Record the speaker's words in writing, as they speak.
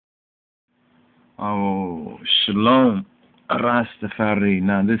Oh, Shalom, Rastafari.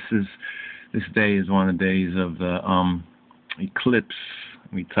 Now, this day is one of the days of the eclipse.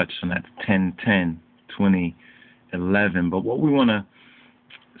 We touched on that 10/10/2011. But what we want to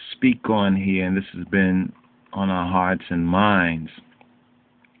speak on here, and this has been on our hearts and minds,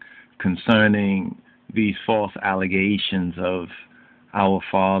 concerning these false allegations of our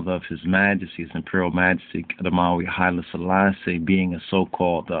Father, of His Majesty, His Imperial Majesty, Adamawi Haile Selassie, being a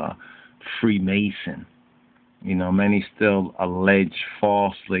so-called Freemason. You know, many still allege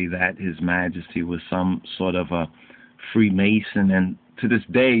falsely that His Majesty was some sort of a Freemason, and to this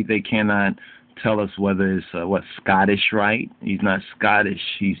day they cannot tell us whether it's Scottish rite. He's not Scottish,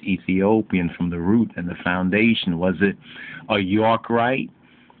 he's Ethiopian from the root and the foundation. Was it a York rite?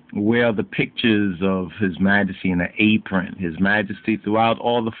 Where are the pictures of His Majesty in an apron? His Majesty, throughout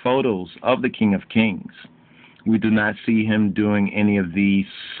all the photos of the King of Kings, we do not see him doing any of these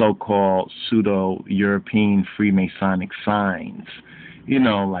so-called pseudo-European Freemasonic signs. You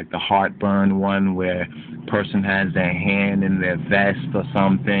know, like the heartburn one where a person has their hand in their vest or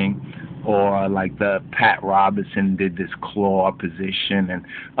something, or like the Pat Robertson did this claw position, and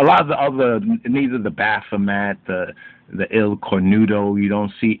a lot of the other, neither the Baphomet, the Il Cornuto, you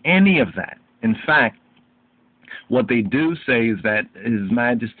don't see any of that. In fact, what they do say is that His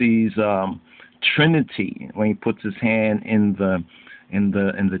Majesty's Trinity, when he puts his hand in the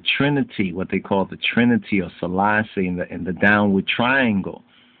Trinity, what they call the Trinity or Selassie, in the downward triangle,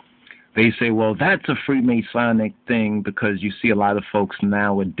 they say, well, that's a Freemasonic thing because you see a lot of folks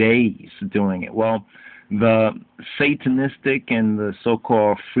nowadays doing it. Well, the Satanistic and the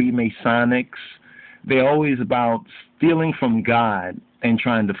so-called Freemasonics, they're always about stealing from God and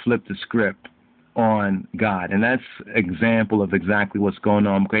trying to flip the script on God. And that's an example of exactly what's going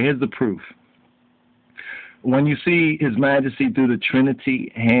on. Okay, here's the proof. When you see His Majesty do the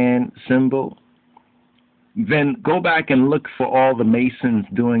Trinity hand symbol, then go back and look for all the Masons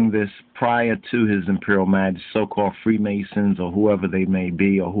doing this prior to His Imperial Majesty, so-called Freemasons or whoever they may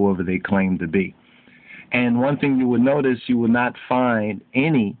be or whoever they claim to be. And one thing you will notice, you will not find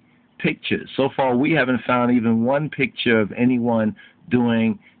any pictures. So far, we haven't found even one picture of anyone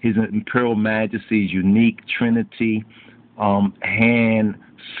doing His Imperial Majesty's unique Trinity hand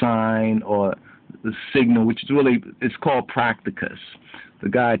sign or the signal, which is really, it's called Practicus. The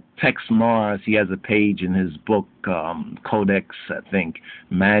guy Tex Mars, he has a page in his book, Codex, I think,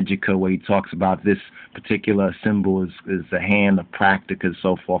 Magica, where he talks about this particular symbol is the hand of Practicus,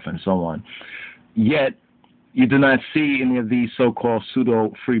 so forth and so on. Yet, you do not see any of these so-called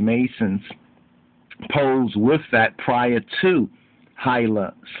pseudo-Freemasons pose with that prior to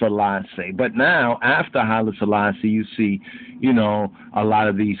Haile Selassie. But now, after Haile Selassie, you see, you know, a lot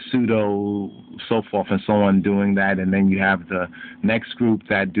of these pseudo, so forth and so on doing that, and then you have the next group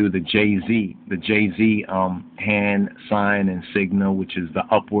that do the Jay-Z hand sign and signal, which is the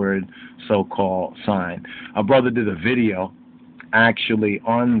upward so-called sign. A brother did a video actually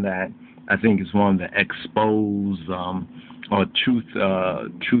on that. I think it's one of the Expose or Truth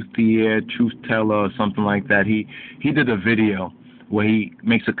Teller or something like that. He did a video where he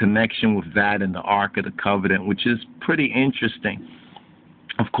makes a connection with that and the Ark of the Covenant, which is pretty interesting.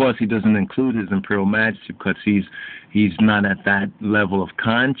 Of course, he doesn't include His Imperial Majesty because he's not at that level of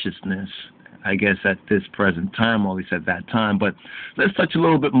consciousness, I guess, at this present time, or at least at that time. But let's touch a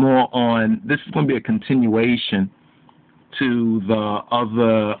little bit more on, this is going to be a continuation to the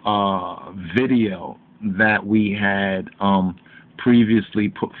other video that we had previously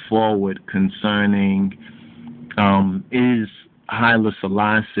put forward concerning is Haile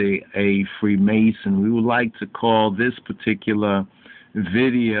Selassie a Freemason. We would like to call this particular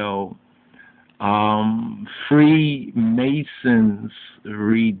video Freemasons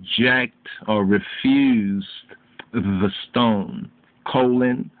Reject or Refused the Stone,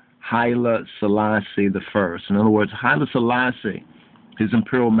 Haile Selassie the First. In other words, Haile Selassie, His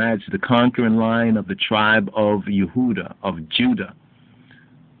Imperial Majesty, the conquering lion of the tribe of Yehuda, of Judah.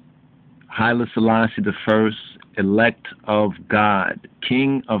 Haile Selassie the First, elect of God,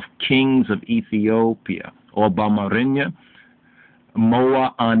 King of Kings of Ethiopia, or Bamarinya,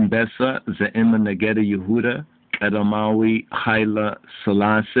 Moa Anbesa, Ze'ima Negeda Yehuda, Adamawi Haile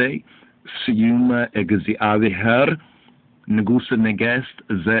Selassie, Siyuma Egaziavi Her, Negusa Negest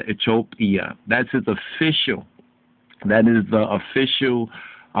Ze Ethiopia. That's his official. That is the official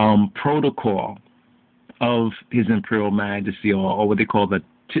protocol of His Imperial Majesty, or what they call the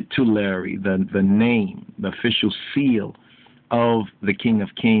titulary, the name, the official seal of the King of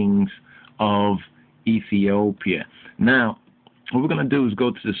Kings of Ethiopia. Now, what we're going to do is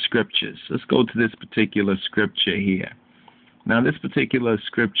go to the scriptures. Let's go to this particular scripture here. Now, this particular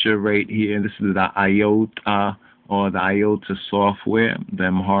scripture right here, this is the IOTA, or the IOTA software, the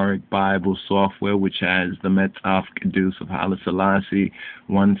Amharic Bible software, which has the Metaf Kedus of Haile Selassie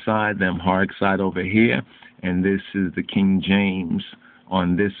one side, the Amharic side over here, and this is the King James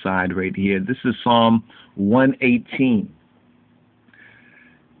on this side right here. This is Psalm 118.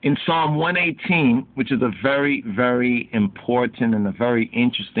 In Psalm 118, which is a very, very important and a very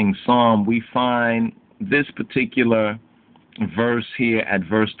interesting psalm, we find this particular verse here at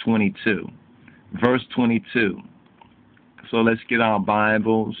verse 22. Verse 22. So let's get our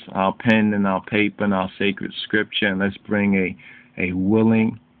Bibles, our pen and our paper and our sacred scripture, and let's bring a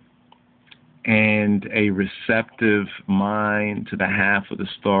willing and a receptive mind to the half of the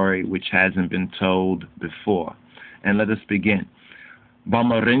story which hasn't been told before. And let us begin.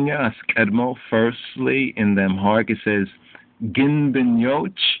 Bamarinya Askedmo, firstly, in the Amharic, it says, Gin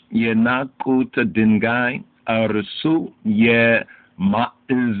binyoch ye nakuta dingai arsu ye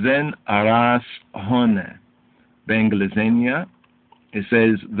ma'izen aras hone. Benglazenia, it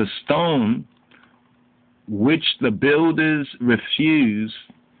says, the stone which the builders refuse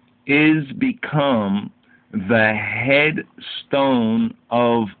is become the headstone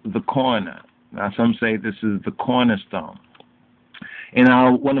of the corner. Now, some say this is the cornerstone. In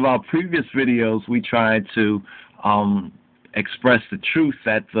one of our previous videos, we tried to express the truth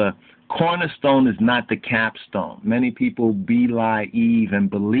that the cornerstone is not the capstone. Many people belie Eve and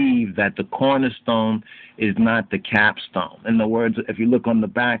believe that the cornerstone is not the capstone. In other words, if you look on the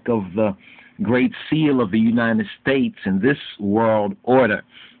back of the Great Seal of the United States in this world order,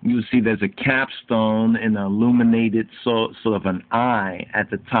 you see there's a capstone and an illuminated sort of an eye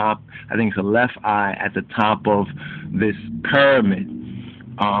at the top. I think it's a left eye at the top of this pyramid,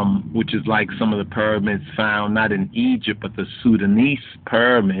 which is like some of the pyramids found not in Egypt but the Sudanese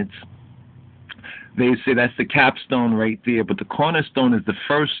pyramids. They say that's the capstone right there, but the cornerstone is the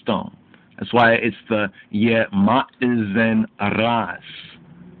first stone. That's why it's the Ye Ma'izen Aras.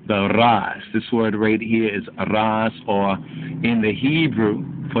 The Ras. This word right here is Ras, or in the Hebrew,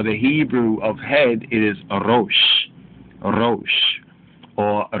 for the Hebrew of head, it is Rosh. Rosh.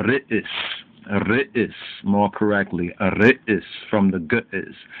 Or Ri'is. Ri'is, more correctly. Ri'is from the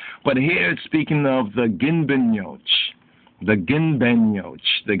Gu'is. But here it's speaking of the Ginbenyoch. The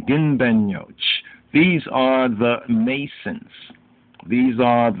Ginbenyoch. The Ginbenyoch. These are the masons. These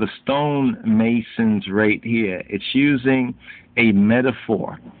are the stone masons right here. It's using a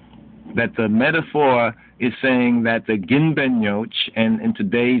metaphor. That the metaphor is saying that the Ginbenyoch, and in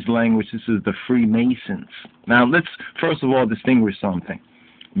today's language, this is the Freemasons. Now, let's first of all distinguish something.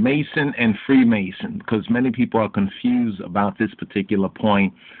 Mason and Freemason, because many people are confused about this particular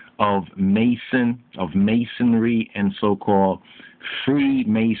point of Mason, of Masonry, and so-called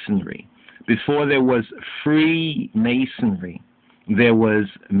Freemasonry. Before there was Freemasonry, there was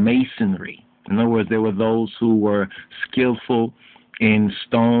Masonry. In other words, there were those who were skillful in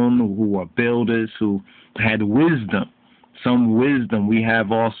stone, who were builders, who had wisdom, some wisdom. We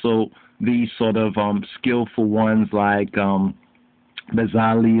have also these sort of skillful ones like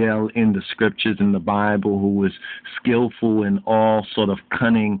Bezalel in the scriptures in the Bible, who was skillful in all sort of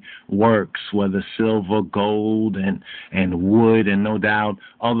cunning works, whether silver, gold, and wood, and no doubt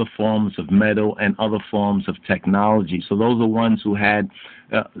other forms of metal and other forms of technology. So those are ones who had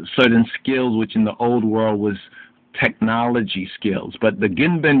certain skills, which in the old world was technology skills. But the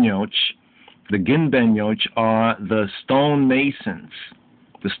Ginbenyoch are the stone masons.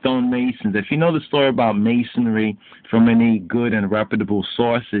 The stone masons. If you know the story about masonry from any good and reputable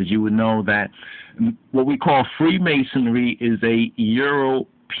sources, you would know that what we call Freemasonry is a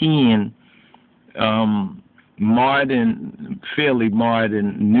European, modern, fairly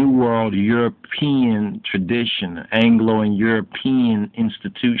modern, New World European tradition, Anglo and European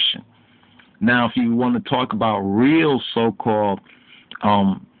institution. Now, if you want to talk about real so-called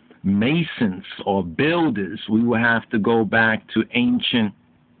masons or builders, we will have to go back to ancient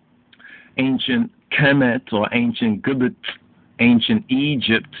Kemet or ancient Gibbet, ancient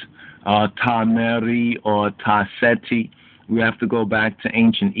Egypt, Tameri or Taseti. We have to go back to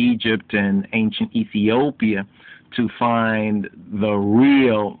ancient Egypt and ancient Ethiopia to find the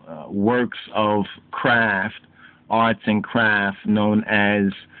real works of craft, arts and craft known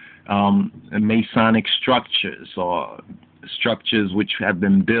as Masonic structures, or structures which have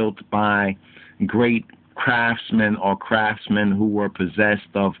been built by great craftsmen or craftsmen who were possessed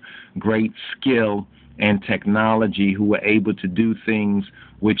of great skill and technology, who were able to do things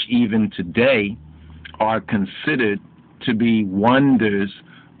which even today are considered to be wonders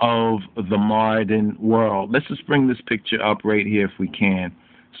of the modern world. Let's just bring this picture up right here if we can.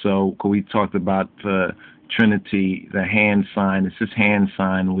 So we talked about the Trinity, the hand sign. It's this hand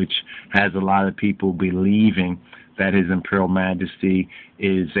sign which has a lot of people believing that His Imperial Majesty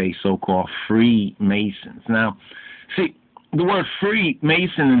is a so-called Freemasons. Now, see, the word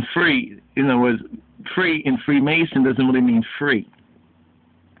Freemason and free, in other words, free and Freemason doesn't really mean free.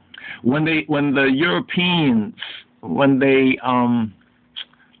 When the Europeans, when they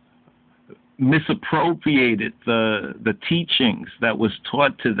misappropriated the teachings that was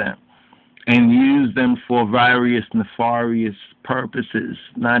taught to them and used them for various nefarious purposes,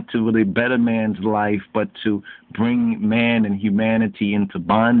 not to really better man's life, but to bring man and humanity into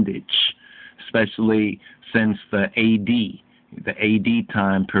bondage, especially since the AD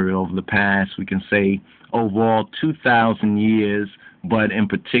time period of the past, we can say overall 2,000 years, but in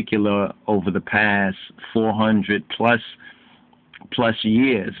particular over the past 400 plus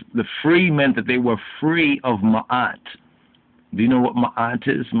years. The free meant that they were free of Ma'at. Do you know what Ma'at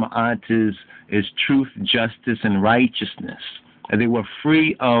is? Ma'at is truth, justice, and righteousness. And they were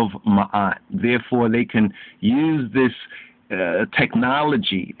free of Ma'at. Therefore, they can use this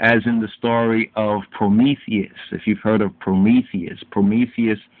technology, as in the story of Prometheus. If you've heard of Prometheus,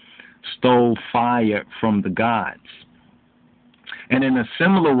 Prometheus stole fire from the gods. And in a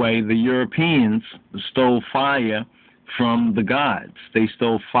similar way, the Europeans stole fire from the gods. They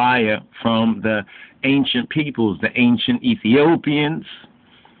stole fire from the ancient peoples, the ancient Ethiopians,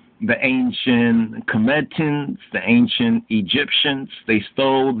 the ancient Kemetans, the ancient Egyptians. They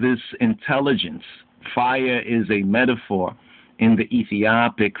stole this intelligence. Fire is a metaphor in the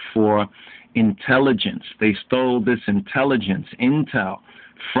Ethiopic for intelligence. They stole this intelligence, intel,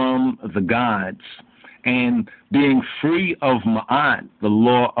 from the gods. And being free of Ma'at, the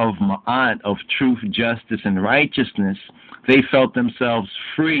law of Ma'at, of truth, justice, and righteousness, they felt themselves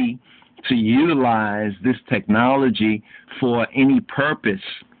free to utilize this technology for any purpose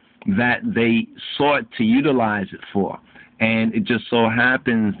that they sought to utilize it for. And it just so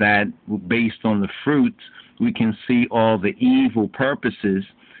happens that based on the fruits, we can see all the evil purposes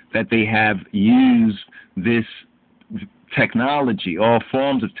that they have used this technology, all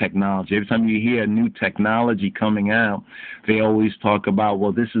forms of technology. Every time you hear a new technology coming out, they always talk about,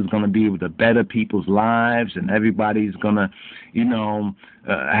 well, this is going to be able to better people's lives, and everybody's going to,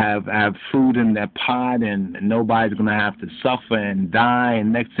 have food in their pot, and nobody's going to have to suffer and die.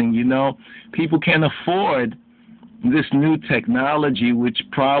 And next thing you know, people can't afford this new technology, which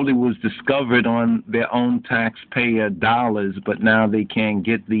probably was discovered on their own taxpayer dollars, but now they can't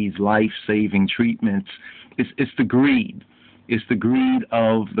get these life-saving treatments. It's the greed. It's the greed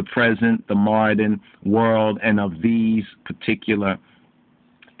of the present, the modern world, and of these particular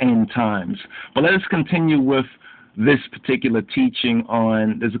end times. But let us continue with this particular teaching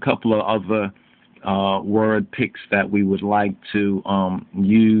on, there's a couple of other word picks that we would like to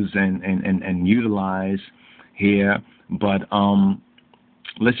use and utilize here, but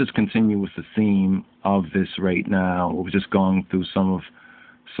let's just continue with the theme of this right now. We're just going through some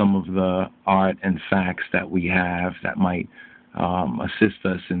of the art and facts that we have that might assist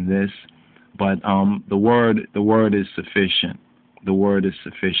us in this, but the word is sufficient. The word is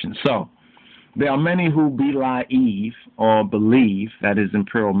sufficient. So there are many who believe or believe that His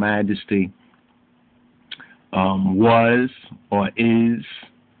Imperial Majesty was or is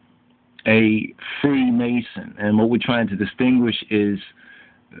a Freemason, and what we're trying to distinguish is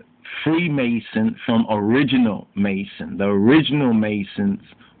Freemason from original Mason. The original Masons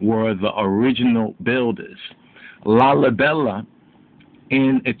were the original builders. Lalibela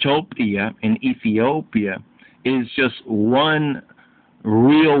in Ethiopia, is just one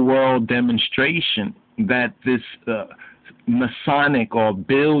real-world demonstration that this Masonic or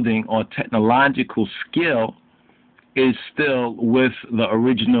building or technological skill is still with the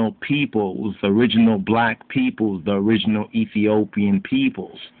original peoples, the original black peoples, the original Ethiopian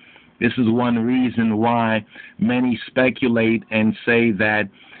peoples. This is one reason why many speculate and say that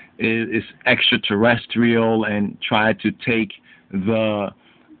it's extraterrestrial and try to take the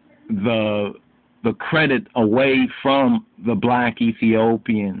credit away from the black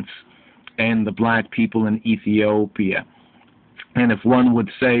Ethiopians and the black people in Ethiopia. And if one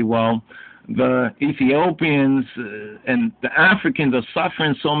would say, well, the Ethiopians and the Africans are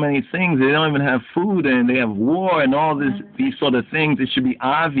suffering so many things, they don't even have food and they have war and all these sort of things, it should be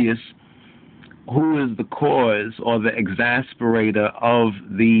obvious who is the cause or the exasperator of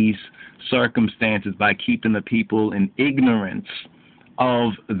these circumstances by keeping the people in ignorance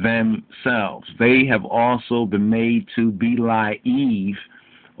of themselves. They have also been made to be naive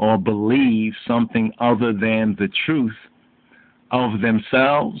or believe something other than the truth of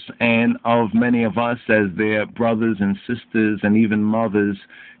themselves and of many of us as their brothers and sisters and even mothers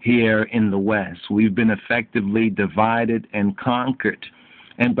here in the West. We've been effectively divided and conquered.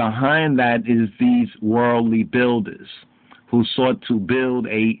 And behind that is these worldly builders who sought to build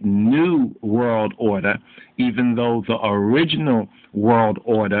a new world order, even though the original world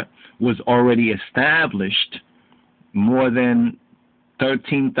order was already established more than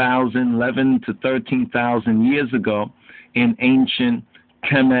 11 to 13,000 years ago in ancient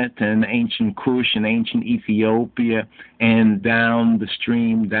Kemet and ancient Kush and ancient Ethiopia and down the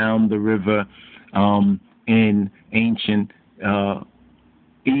stream, down the river in ancient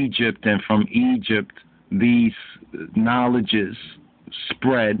Egypt. And from Egypt, these knowledges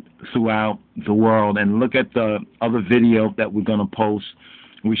spread throughout the world. And look at the other video that we're going to post.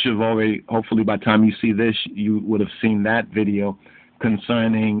 We should have already, hopefully by the time you see this, you would have seen that video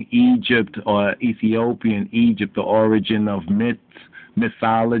concerning Egypt or Ethiopian Egypt, the origin of myths,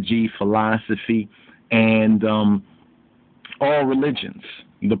 mythology, philosophy, and all religions,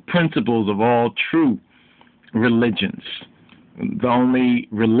 the principles of all true religions. The only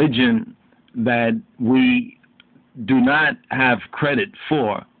religion that we do not have credit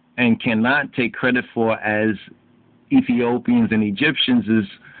for and cannot take credit for as Ethiopians and Egyptians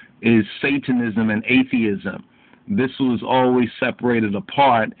is Satanism and atheism. This was always separated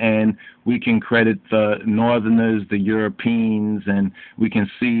apart, and we can credit the Northerners, the Europeans, and we can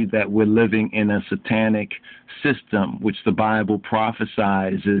see that we're living in a satanic system, which the Bible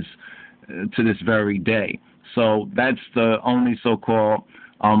prophesies is to this very day. So that's the only so-called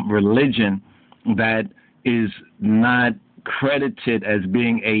religion that is not credited as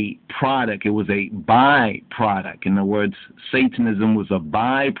being a product. It was a byproduct. In other words, Satanism was a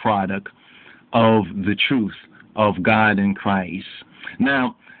byproduct of the truth of God in Christ.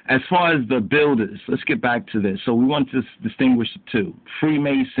 Now, as far as the builders, let's get back to this. So we want to distinguish the two.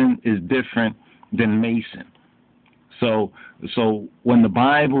 Freemason is different than Mason. So when the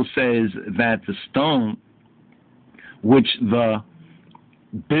Bible says that the stone which the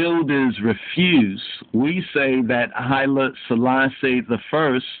builders refuse, we say that Haile Selassie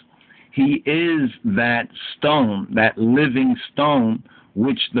I, he is that stone, that living stone,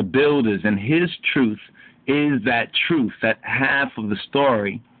 which the builders, and his truth is that truth, that half of the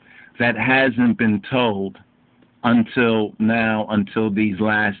story that hasn't been told until now, until these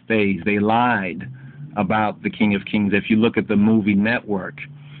last days. They lied about the King of Kings. If you look at the movie Network,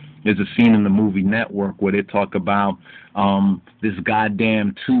 there's a scene in the movie Network where they talk about this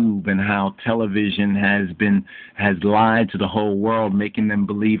goddamn tube and how television has lied to the whole world, making them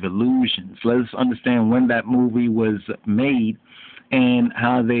believe illusions. Let's understand when that movie was made and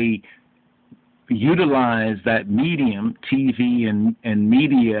how they utilized that medium, TV and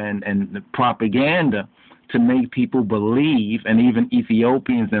media and propaganda, to make people believe, and even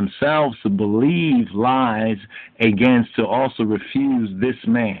Ethiopians themselves to believe lies against, to also refuse this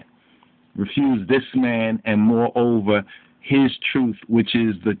man, and moreover his truth, which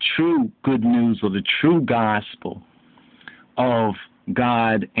is the true good news or the true gospel of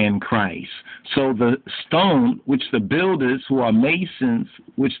God and Christ. So the stone, which the builders, who are Masons,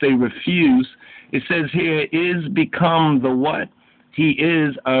 which they refuse, it says here, is become the what? He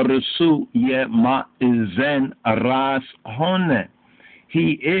is a Rasu Ye Ma'izen Ras Hone.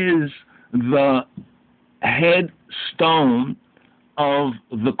 He is the head stone of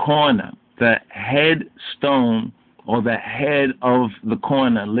the corner. The head stone, or the head of the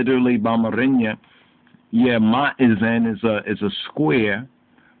corner, literally Bamarinya, Ye Ma'izen is a square.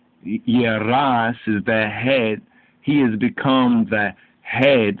 Ye Ras is the head. He has become the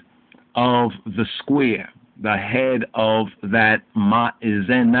head of the square, the head of that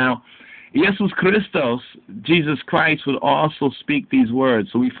Ma'izen. Now, Jesus Christos, Jesus Christ, would also speak these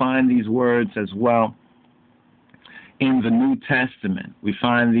words. So we find these words as well in the New Testament. We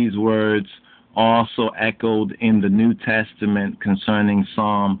find these words also echoed in the New Testament concerning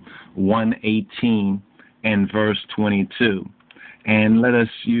Psalm 118 and verse 22. And let us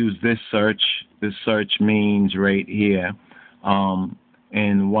use this search. This search means right here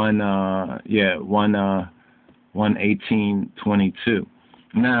in 118:22.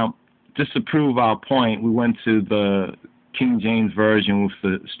 Now, just to prove our point, we went to the King James Version with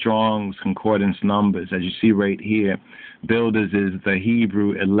the Strong's Concordance numbers. As you see right here, builders is the Hebrew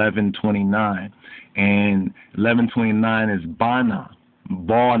 1129, and 1129 is Bana.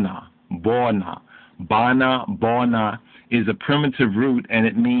 Bana is a primitive root, and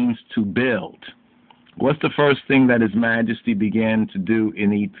it means to build. What's the first thing that His Majesty began to do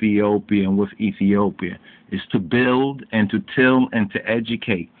in Ethiopia and with Ethiopia? Is to build and to till and to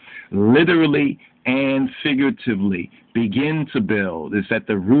educate. Literally and figuratively begin to build. It's at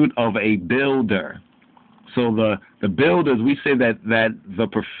the root of a builder. So the builders, we say that the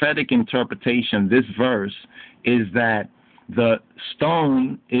prophetic interpretation of this verse is that the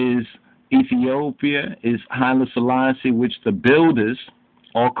stone is Ethiopia, is Haile Selassie, which the builders,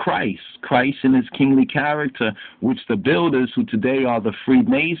 or Christ in his kingly character, which the builders, who today are the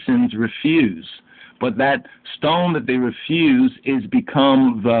Freemasons, refuse. But that stone that they refuse is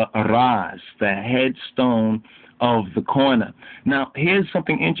become the Ras, the headstone of the corner. Now, here's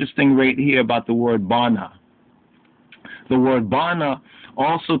something interesting right here about the word Bana. The word Bana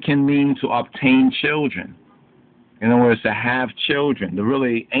also can mean to obtain children. In other words, to have children. The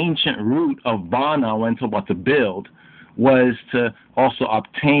really ancient root of Bana, when talking about to build, was to also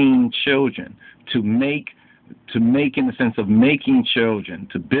obtain children, to make in the sense of making children,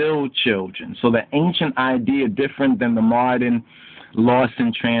 to build children. So the ancient idea, different than the modern lost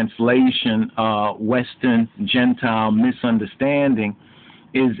in translation, Western Gentile misunderstanding,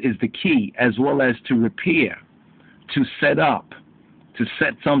 is the key, as well as to repair, to set up, to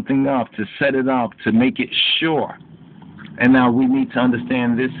set something up, to set it up, to make it sure. And now we need to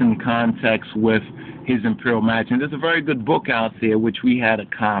understand this in context with His Imperial Majesty. There's a very good book out there, which we had a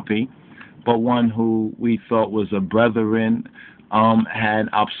copy, but one who we thought was a brethren had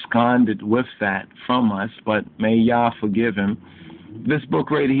absconded with that from us, but may Yah forgive him. This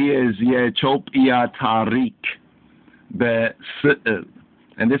book right here is Ethiopian Tariq.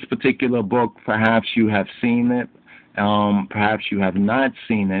 And this particular book, perhaps you have seen it, perhaps you have not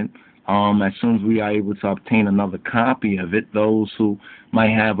seen it. As soon as we are able to obtain another copy of it, those who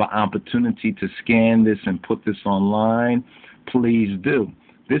might have an opportunity to scan this and put this online, please do.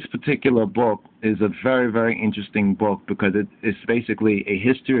 This particular book is a very, very interesting book because it's basically a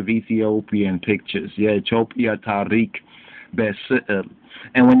history of Ethiopia in pictures. Ethiopian Tariq.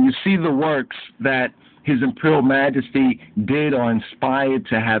 And when you see the works that His Imperial Majesty did or inspired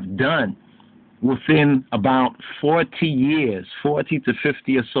to have done within about 40 years, 40 to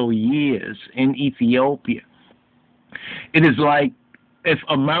 50 or so years in Ethiopia, it is like if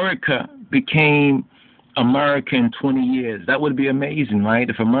America became America in 20 years. That would be amazing, right?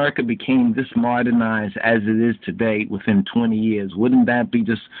 If America became this modernized as it is today within 20 years, wouldn't that be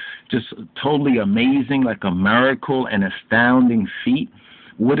just totally amazing, like a miracle, an astounding feat?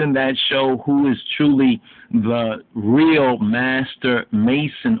 Wouldn't that show who is truly the real master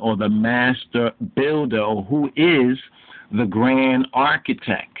mason or the master builder, or who is the grand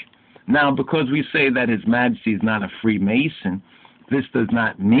architect? Now, because we say that His Majesty is not a Freemason, this does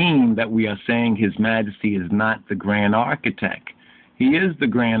not mean that we are saying His Majesty is not the grand architect. He is the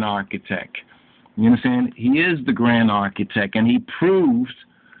grand architect. You understand? He is the grand architect, and he proved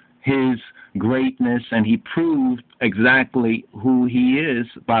his greatness, and he proved exactly who he is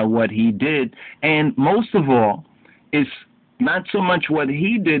by what he did. And most of all, it's not so much what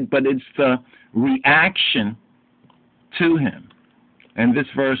he did, but it's the reaction to him. And this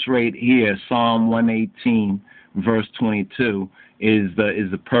verse right here, Psalm 118, verse 22, is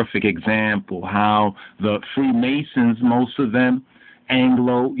the perfect example how the Freemasons, most of them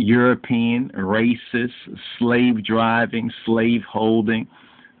Anglo-European, racist, slave driving, slave holding,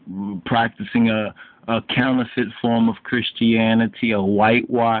 practicing a counterfeit form of Christianity, a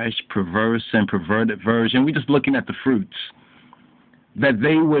whitewashed, perverse, and perverted version. We're just looking at the fruits that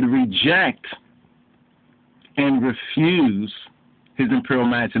they would reject and refuse His Imperial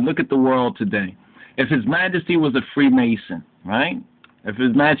Majesty. Look at the world today. If His Majesty was a Freemason, right? If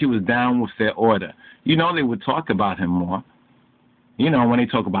His Majesty was down with their order, you know they would talk about him more. You know, when they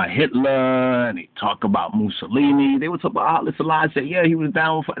talk about Hitler and they talk about Mussolini, they would talk about Haile Selassie. Yeah, he was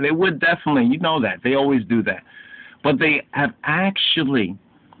down with. They would definitely. You know that. They always do that. But they have actually,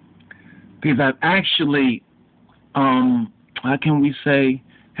 how can we say,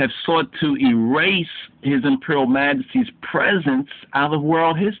 have sought to erase His Imperial Majesty's presence out of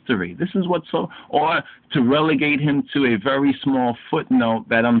world history. This is what's so, or to relegate him to a very small footnote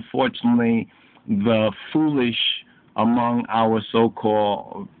that unfortunately the foolish among our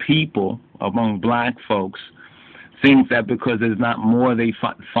so-called people, among black folks, think that because there's not more they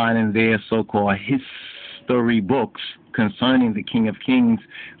find in their so-called history books concerning the King of Kings,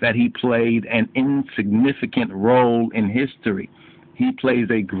 that he played an insignificant role in history. He plays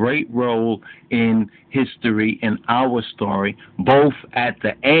a great role in history, in our story, both at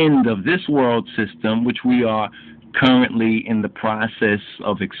the end of this world system, which we are currently in the process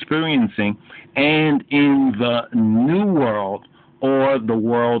of experiencing, and in the new world, or the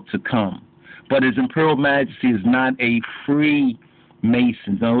world to come. But His Imperial Majesty is not a free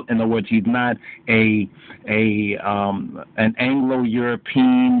Masons. No, in other words, he's not an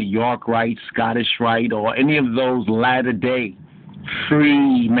Anglo-European, New York Rite, Scottish Rite, or any of those latter-day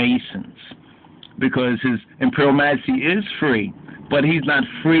Freemasons, because His Imperial Majesty is free, but he's not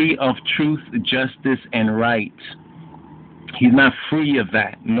free of truth, justice, and right. He's not free of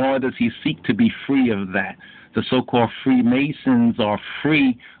that, nor does he seek to be free of that. The so-called Freemasons are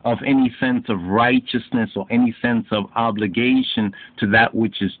free of any sense of righteousness or any sense of obligation to that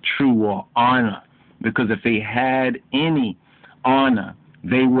which is true or honor. Because if they had any honor,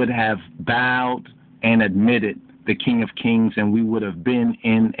 they would have bowed and admitted the King of Kings, and we would have been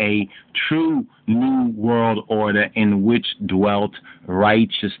in a true new world order in which dwelt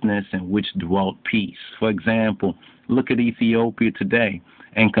righteousness and which dwelt peace. For example, look at Ethiopia today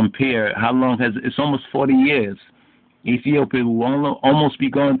and compare how long has it's almost 40 years. Ethiopia will almost be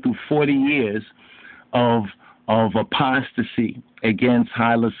going through 40 years of apostasy against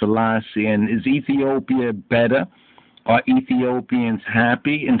Haile Selassie. And is Ethiopia better? Are Ethiopians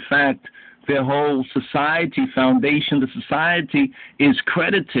happy? In fact, their whole society, foundation, the society is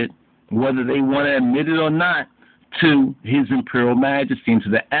credited, whether they want to admit it or not, to His Imperial Majesty and to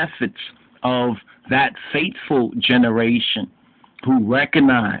the efforts of that faithful generation who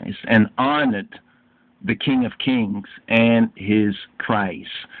recognized and honored the King of Kings and His Christ.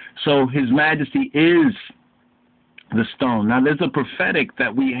 So His Majesty is the stone. Now, there's a prophetic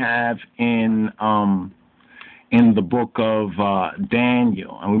that we have in the book of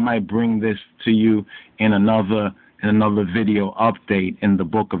Daniel, and we might bring this to you in another video update in the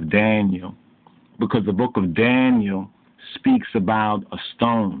book of Daniel, because the book of Daniel speaks about a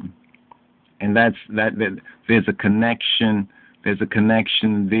stone, and there's a connection. There's a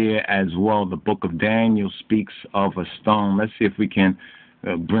connection there as well. The book of Daniel speaks of a stone. Let's see if we can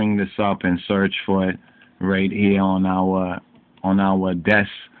bring this up and search for it right here on our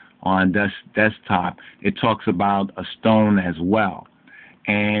desktop. It talks about a stone as well,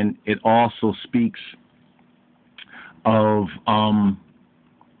 and it also speaks of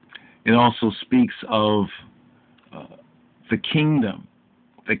the kingdom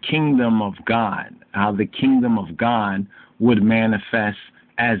of God, how the kingdom of God would manifest,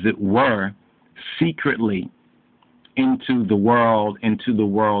 as it were, secretly into the world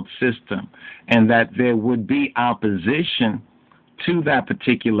system, and that there would be opposition to that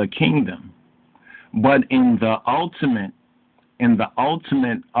particular kingdom. But in the ultimate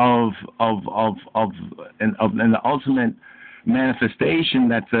manifestation,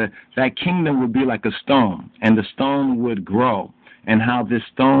 that kingdom would be like a stone, and the stone would grow, and how this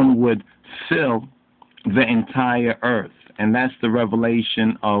stone would fill the entire earth. And that's the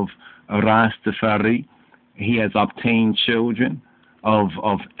revelation of Rastafari. He has obtained children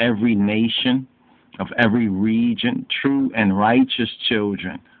of every nation, of every region, true and righteous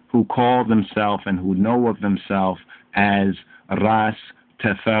children who call themselves and who know of themselves as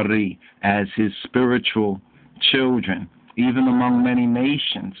Rastafari, as his spiritual children, even among many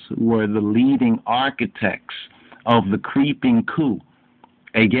nations who were the leading architects of the creeping coup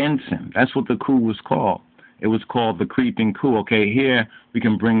against him. That's what the coup was called. It was called the creeping coup. Okay, here we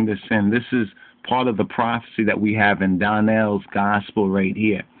can bring this in. This is part of the prophecy that we have in Donnell's gospel right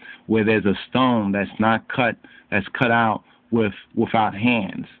here, where there's a stone that's cut out without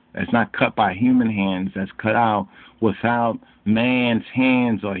hands. That's not cut by human hands. That's cut out without man's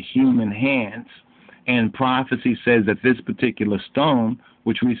hands or human hands. And prophecy says that this particular stone,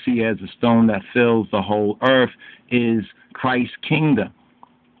 which we see as a stone that fills the whole earth, is Christ's kingdom.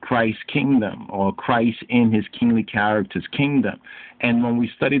 Christ's kingdom, or Christ in his kingly character's kingdom. And when we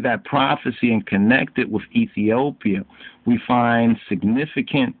study that prophecy and connect it with Ethiopia, we find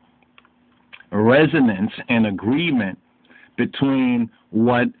significant resonance and agreement between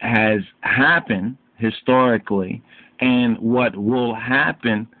what has happened historically and what will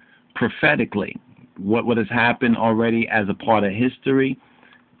happen prophetically. What has happened already as a part of history,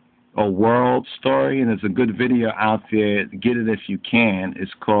 a world story, and there's a good video out there. Get it if you can.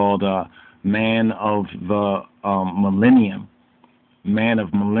 It's called Man of the Millennium. Man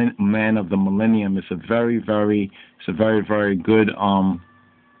of the Millennium. It's a very good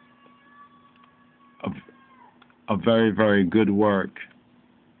a very good work.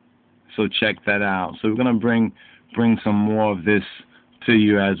 So check that out. So we're gonna bring some more of this to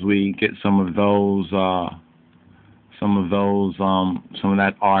you as we get some of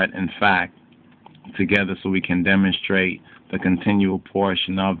that art and fact together, so we can demonstrate the continual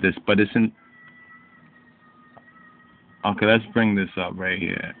portion of this. But it's in. Okay, let's bring this up right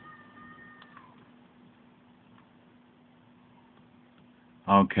here.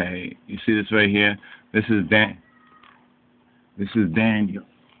 Okay, you see this right here? This is This is Daniel.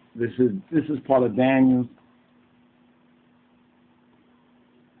 This is part of Daniel's.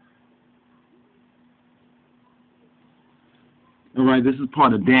 All right, this is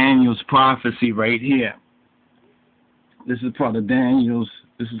part of Daniel's prophecy right here. This is part of Daniel's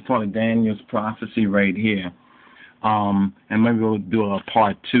prophecy right here. And maybe we'll do a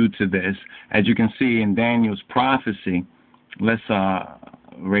part 2 to this. As you can see in Daniel's prophecy, let's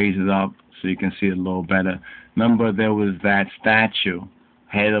raise it up so you can see it a little better. Remember, there was that statue,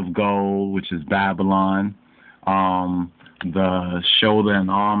 head of gold, which is Babylon. The shoulder and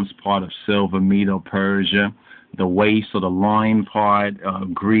arms part of silver, Medo-Persia. The waist or the loin part,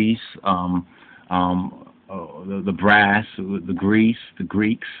 Greece. The brass, the Greece, the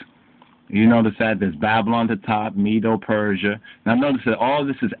Greeks. You notice that there's Babylon at the top, Medo-Persia. Now notice that all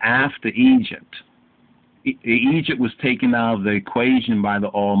this is after Egypt. Egypt was taken out of the equation by the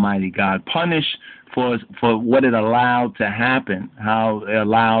Almighty God, punished for what it allowed to happen, how it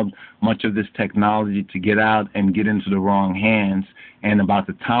allowed much of this technology to get out and get into the wrong hands, and about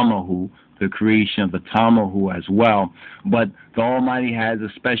the Tamahu, the creation of the Tamahu as well. But the Almighty has a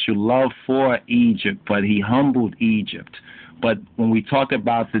special love for Egypt, but he humbled Egypt. But when we talk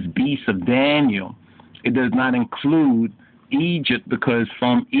about this beast of Daniel, it does not include Egypt, because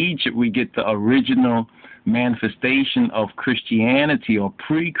from Egypt we get the original manifestation of Christianity or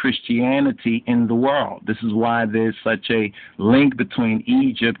pre-Christianity in the world. This is why there's such a link between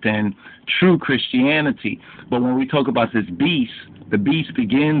Egypt and true Christianity. But when we talk about this beast, the beast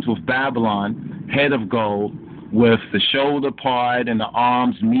begins with Babylon, head of gold, with the shoulder part and the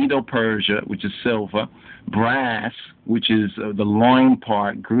arms, Medo-Persia, which is silver, brass, which is the loin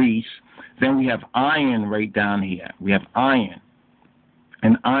part, Greece. Then we have iron right down here. We have iron.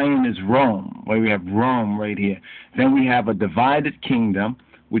 And iron is Rome, where we have Rome right here. Then we have a divided kingdom,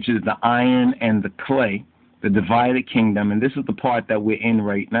 which is the iron and the clay, the divided kingdom. And this is the part that we're in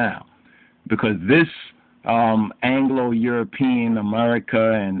right now. Because this Anglo-European,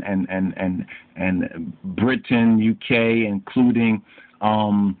 America, and Britain, UK, including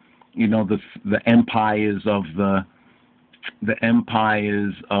the empires of the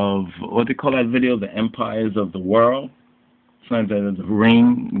empires of, what do they call that video? The empires of the world. The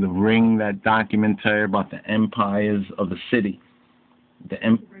ring, that documentary about the empires of the city, the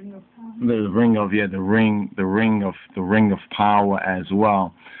ring of power as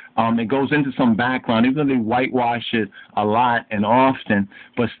well. It goes into some background, even though they whitewash it a lot and often,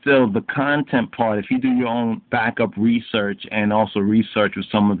 but still the content part. If you do your own backup research and also research with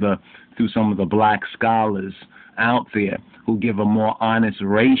through some of the black scholars out there who give a more honest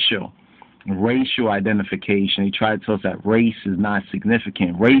racial identification. He tried to tell us that race is not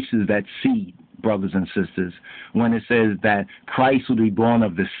significant. Race is that seed, brothers and sisters. When it says that Christ would be born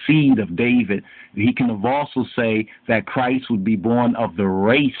of the seed of David, he can also say that Christ would be born of the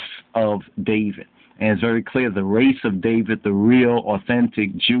race of David. And it's very clear the race of David, the real,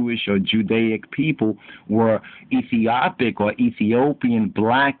 authentic Jewish or Judaic people, were Ethiopic or Ethiopian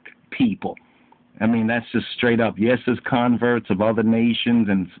black people. I mean, that's just straight up. Yes, there's converts of other nations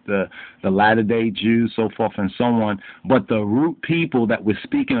and the Latter-day Jews, so forth and so on. But the root people that we're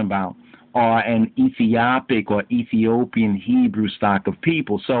speaking about are an Ethiopic or Ethiopian Hebrew stock of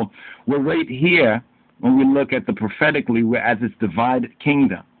people. So we're right here, when we look at the prophetically, we're at this divided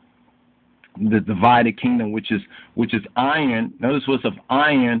kingdom. The divided kingdom, which is iron. Notice what's of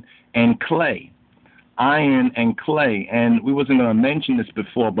iron and clay. Iron and clay. And we wasn't going to mention this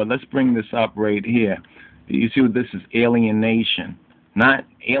before, but let's bring this up right here. You see what this is? Alienation. Not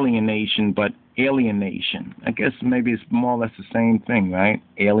alienation, but alienation. I guess maybe it's more or less the same thing, right?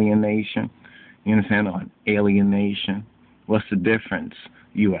 Alienation. You understand? Or alienation. What's the difference?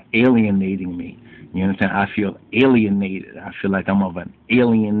 You are alienating me. You understand? I feel alienated. I feel like I'm of an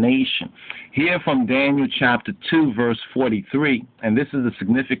alienation. Here from Daniel chapter 2, verse 43, and this is a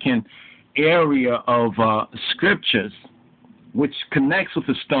significant area of scriptures which connects with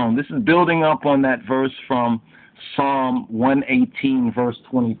the stone. This is building up on that verse from Psalm 118, verse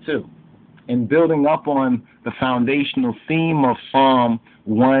 22. And building up on the foundational theme of Psalm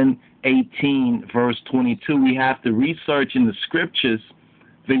 118, verse 22, we have to research in the scriptures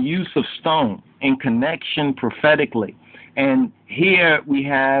the use of stone in connection prophetically. And here we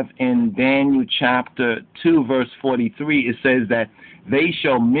have in Daniel chapter 2, verse 43, it says that they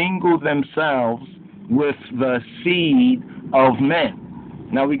shall mingle themselves with the seed of men.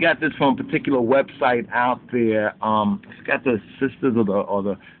 Now, we got this from a particular website out there. I forgot the sister's or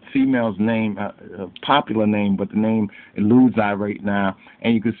the female's name, popular name, but the name eludes I right now.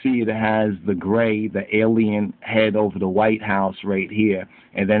 And you can see it has the gray, the alien head over the White House right here.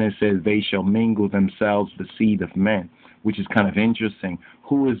 And then it says, they shall mingle themselves with the seed of men. which is kind of interesting.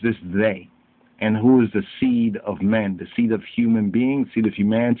 Who is this they? And who is the seed of men, the seed of human beings, seed of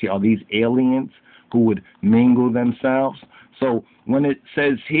humanity? Are these aliens who would mingle themselves? So when it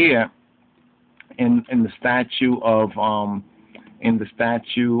says here in the statue of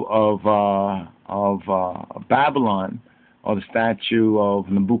Babylon, or the statue of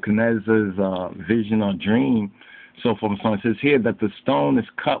Nebuchadnezzar's vision or dream, so forth and so on, it says here that the stone is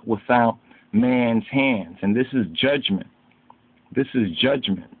cut without man's hands, and this is judgment. This is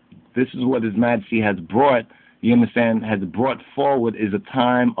judgment. This is what His Majesty has brought, you understand, has brought forward, is a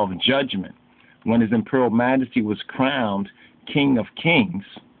time of judgment. When His Imperial Majesty was crowned King of Kings,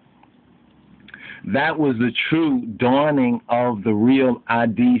 that was the true dawning of the real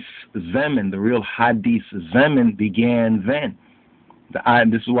Addis Zemen. The real Hadith Zemen began then.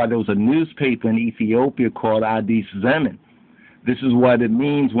 This is why there was a newspaper in Ethiopia called Addis Zemen. This is what it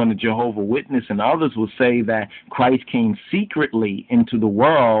means when the Jehovah's Witness and others will say that Christ came secretly into the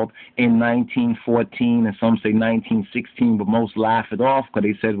world in 1914, and some say 1916, but most laugh it off because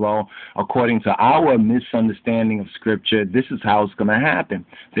they said, well, according to our misunderstanding of Scripture, this is how it's going to happen.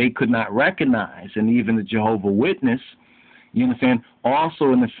 They could not recognize, and even the Jehovah's Witness, you understand,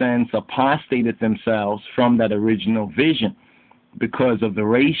 also in a sense apostated themselves from that original vision because of the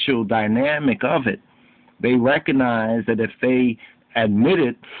racial dynamic of it. They recognize that if they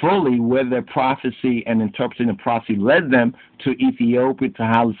admitted fully where their prophecy and interpreting the prophecy led them to Ethiopia, to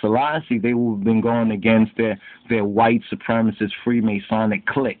Haile Selassie, they would have been going against their white supremacist Freemasonic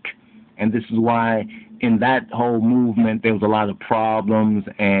clique. And this is why in that whole movement there was a lot of problems,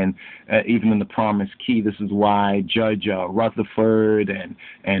 and even in the Promise Key, this is why Judge Rutherford and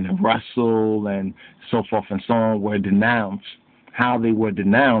Russell and so forth and so on were denounced. How they were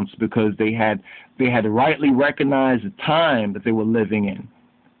denounced because they had rightly recognized the time that they were living in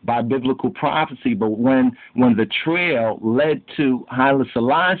by biblical prophecy. But when the trail led to Haile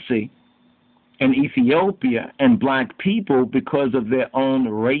Selassie and Ethiopia and black people, because of their own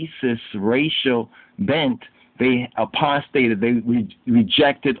racial bent, they apostated, they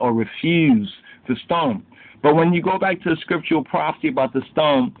rejected or refused the stone. But when you go back to the scriptural prophecy about the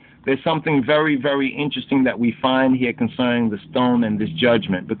stone, there's something very, very interesting that we find here concerning the stone and this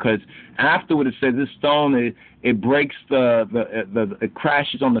judgment, because afterward it says this stone, it breaks it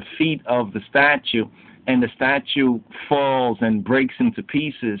crashes on the feet of the statue, and the statue falls and breaks into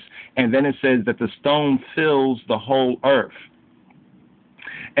pieces, and then it says that the stone fills the whole earth.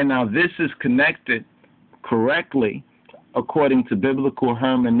 And now this is connected correctly, according to biblical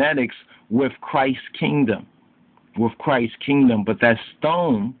hermeneutics, with Christ's kingdom. With Christ's kingdom. But that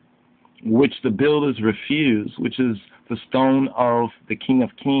stone, which the builders refuse, which is the stone of the King of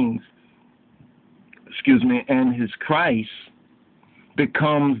Kings, and his Christ,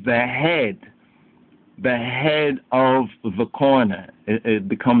 becomes the head of the corner. It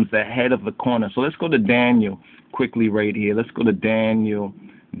becomes the head of the corner. So let's go to Daniel quickly right here. Let's go to Daniel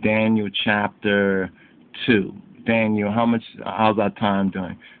chapter 2. Daniel, how's our time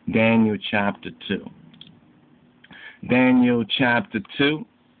doing? Daniel chapter 2. Daniel chapter 2.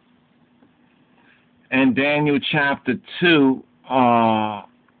 And Daniel chapter 2,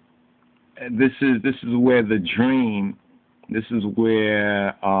 this is where the dream, this is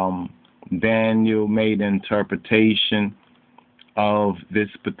where Daniel made an interpretation of this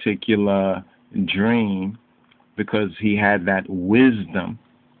particular dream, because he had that wisdom.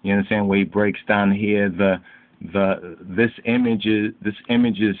 You understand, where he breaks down here this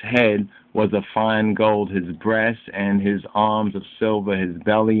image's head was of fine gold, his breast and his arms of silver, his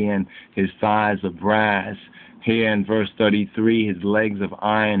belly and his thighs of brass. Here in verse 33, his legs of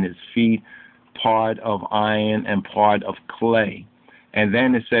iron, his feet part of iron and part of clay. And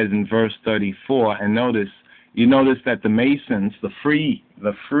then it says in verse 34, and you notice that the Masons, the free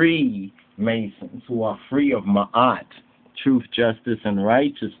Masons, who are free of Ma'at, truth, justice, and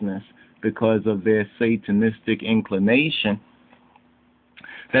righteousness, because of their satanistic inclination,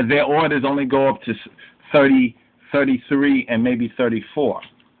 that their orders only go up to 30, 33, and maybe 34.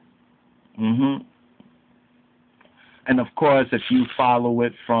 And of course, if you follow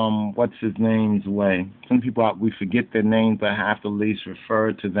it from what's his name's way, some people, we forget their names, but I have to at least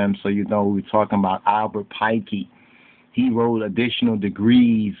refer to them so you know we're talking about Albert Pikey. He wrote additional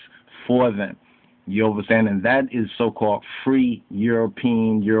degrees for them. You understand? And that is so-called free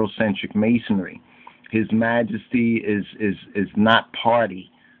European, Eurocentric Masonry. His Majesty is not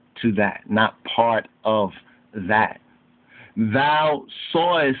party to that, not part of that. Thou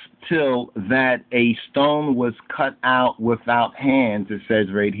sawest till that a stone was cut out without hands, it says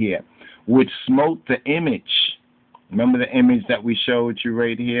right here, which smote the image. Remember the image that we showed you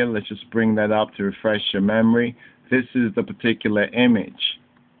right here? Let's just bring that up to refresh your memory. this is the particular image.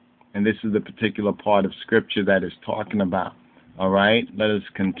 And this is the particular part of Scripture that is talking about. All right? Let us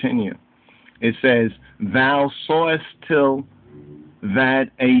continue. It says, thou sawest till that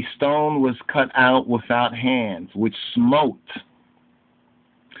a stone was cut out without hands, which smote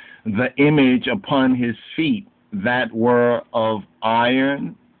the image upon his feet that were of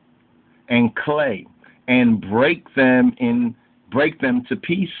iron and clay, and break them to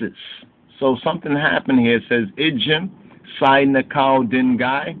pieces. So something happened here. It says, Ijim, Sainakau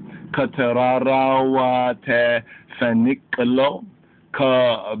Dingai, Katararawa te Fenikalo,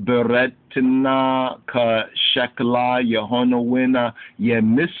 Ka Beretina, Ka Shekla, Yehonowina,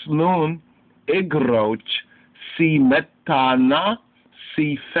 Yemislun, Igroch, Si Metana,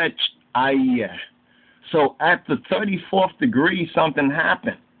 Si Fetch Aye. So at the 34th degree, something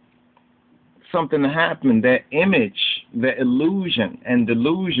happened. Something happened. That image, the illusion and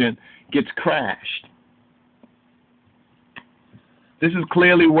delusion gets crashed. This is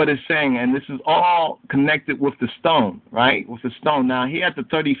clearly what it's saying, and this is all connected with the stone, right? With the stone. Now, here at the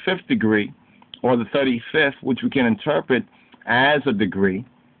 35th degree, or the 35th, which we can interpret as a degree,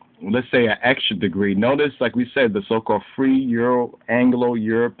 let's say an extra degree. Notice, like we said, the so-called free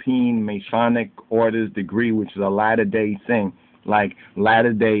Anglo-European Masonic Orders degree, which is a latter-day thing. Like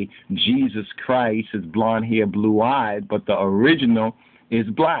latter-day Jesus Christ is blonde hair, blue-eyed, but the original is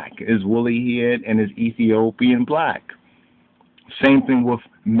black, is woolly-haired, and is Ethiopian black. Same thing with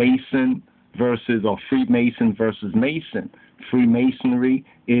Mason versus, or Freemason versus Mason. Freemasonry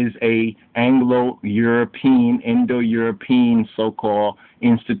is a Anglo-European, Indo-European so-called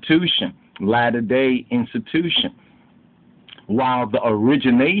institution, latter-day institution, while the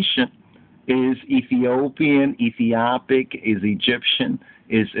origination is Ethiopian, Ethiopic, is Egyptian,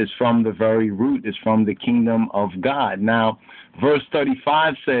 is from the very root, is from the kingdom of God. Now, verse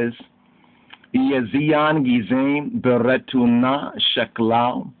 35 says, Yezian gizem beretuna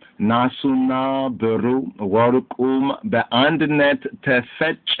sheklau nasuna beru warukum beandenet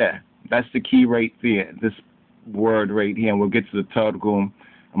tefeche. That's the key right there, this word right here, and we'll get to the Targum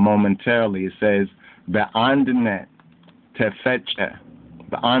momentarily. It says beandenet tefeche,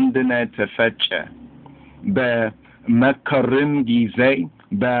 beandenet tefeche, be mekarim gize,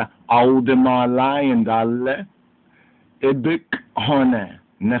 be audemalayan dalle, ibik hone.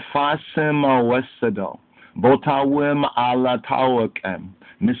 Nefasim awesado, botawim ala tawakem,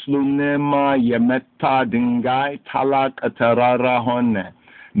 mislunema yemeta dingai talak atarara hone,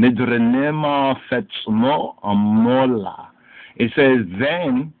 midrenema fetsmo amola. It says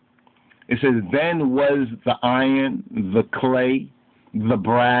then was the iron, the clay, the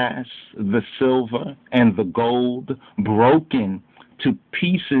brass, the silver, and the gold broken to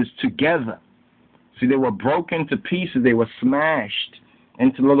pieces together. See, they were broken to pieces, they were smashed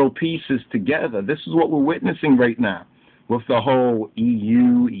into little pieces together. This is what we're witnessing right now with the whole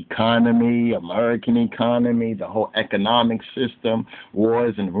EU economy, American economy, the whole economic system,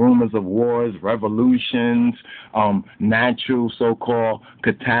 wars and rumors of wars, revolutions, natural so-called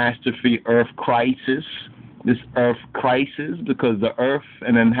catastrophe, earth crisis. This earth crisis because the earth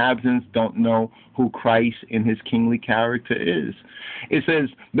and inhabitants don't know who Christ in his kingly character is. It says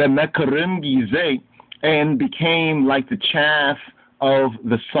the Mekarim Gizeh and became like the chaff of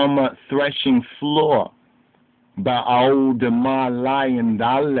the summer threshing floor. Ba'audema lion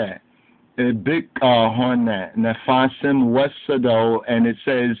dale, bikahone, nefasim wesado, and it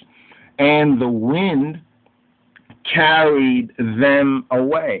says, and the wind carried them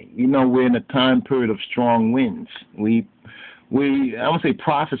away. You know, we're in a time period of strong winds. We I won't say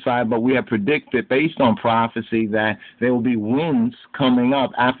prophesied, but we have predicted based on prophecy that there will be winds coming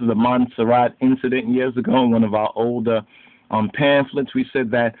up after the Montserrat incident years ago in one of our older pamphlets. We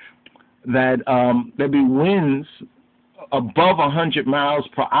said that there'll be winds above 100 miles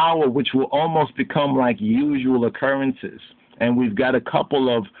per hour, which will almost become like usual occurrences. And we've got a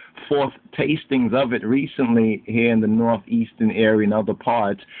couple of fourth tastings of it recently here in the northeastern area and other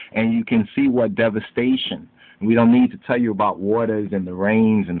parts, and you can see what devastation. We don't need to tell you about waters and the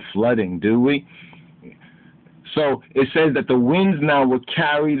rains and flooding, do we? So it says that the winds now will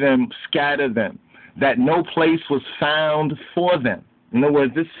carry them, scatter them, that no place was found for them. In other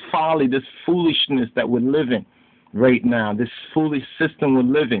words, this folly, this foolishness that we're living right now, this foolish system we're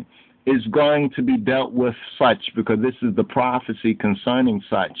living, is going to be dealt with such, because this is the prophecy concerning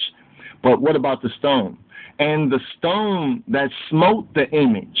such. But what about the stone? And the stone that smote the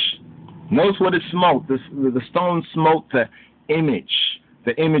image. Notice what it smote. The stone smote the image.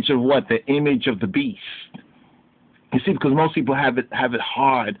 The image of what? The image of the beast. You see, because most people have it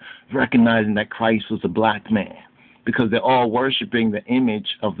hard recognizing that Christ was a black man. because they're all worshiping the image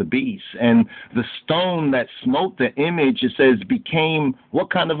of the beast. And the stone that smote the image, it says, became what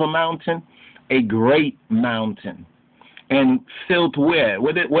kind of a mountain? A great mountain. And filled where?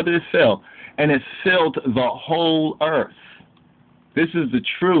 What did it fill? And it filled the whole earth. This is the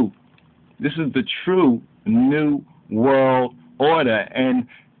true new world order. And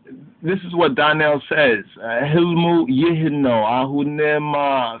this is what Daniel says. Hilmu yihno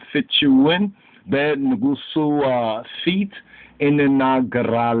ahunema fituin be ngusu feet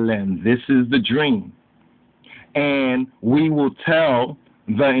ininagralen. This is the dream. And we will tell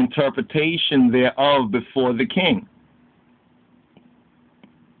the interpretation thereof before the king.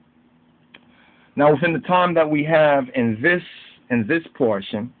 Now, within the time that we have in this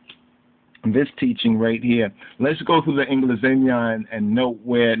portion, this teaching right here, let's go through the English and note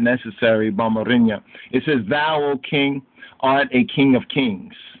where necessary, Bamarinya. It says, Thou, O King, art a King of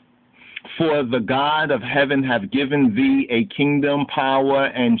kings. For the God of heaven hath given thee a kingdom, power,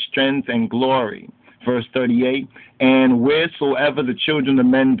 and strength, and glory. Verse 38, and wheresoever the children of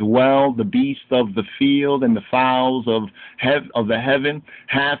men dwell, the beasts of the field and the fowls of the heaven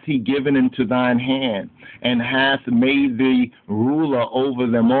hath he given into thine hand, and hath made thee ruler over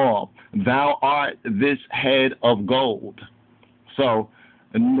them all. Thou art this head of gold. So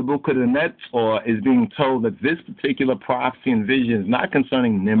Nebuchadnezzar is being told that this particular prophecy and vision is not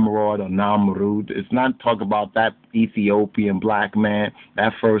concerning Nimrod or Namrud. It's not talking about that Ethiopian black man,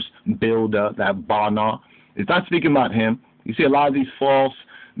 that first builder, that Bana. It's not speaking about him. You see a lot of these false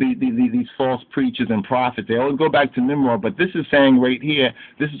preachers and prophets, they always go back to Nimrod, but this is saying right here,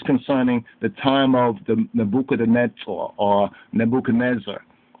 this is concerning the time of the Nebuchadnezzar or Nebuchadnezzar.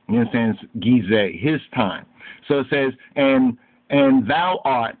 You understand? Gizeh, his time. So it says, and thou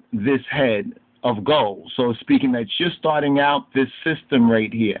art this head of gold. So speaking that you're starting out this system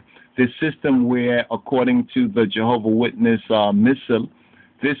right here, this system where, according to the Jehovah Witness missile,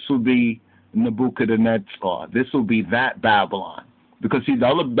 this will be Nebuchadnezzar. This will be that Babylon. Because, see, the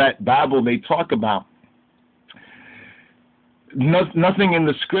other Babel they talk about, nothing in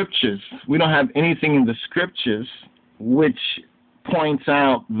the scriptures. We don't have anything in the scriptures which points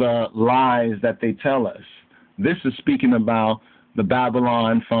out the lies that they tell us. This is speaking about the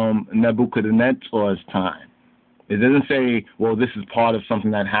Babylon from Nebuchadnezzar's time. It doesn't say, well, this is part of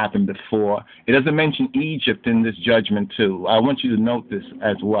something that happened before. It doesn't mention Egypt in this judgment, too. I want you to note this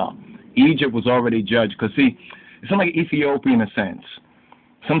as well. Egypt was already judged, because, see, it's not like Ethiopia in a sense.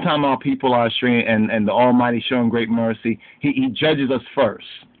 Sometimes our people are astray, and the Almighty showing great mercy. He judges us first,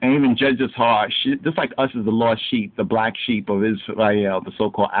 and even judges us hard. Just like us as the lost sheep, the black sheep of Israel, the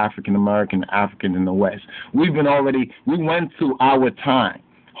so-called African-American, African in the West. We went through our time.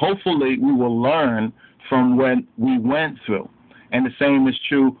 Hopefully, we will learn from what we went through. And the same is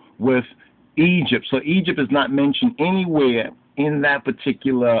true with Egypt. So Egypt is not mentioned anywhere in that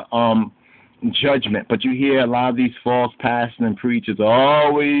particular judgment, but you hear a lot of these false pastors and preachers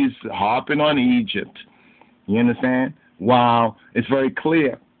always harping on Egypt. You understand? While it's very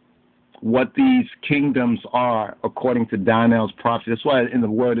clear what these kingdoms are according to Daniel's prophecy. That's why in the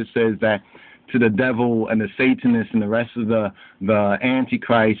word it says that to the devil and the Satanists and the rest of the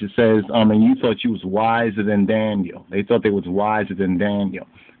Antichrist, it says, and you thought you was wiser than Daniel. They thought they was wiser than Daniel.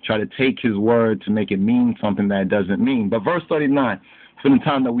 Try to take his word to make it mean something that it doesn't mean. But verse 39, from the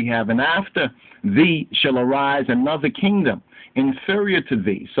time that we have, and after thee shall arise another kingdom inferior to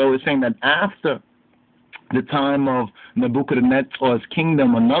thee. So it's saying that after the time of Nebuchadnezzar's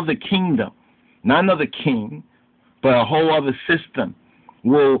kingdom, another kingdom, not another king, but a whole other system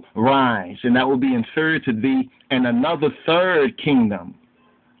will rise, and that will be inferior to thee, and another third kingdom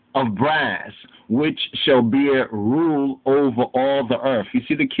of brass, which shall bear rule over all the earth. You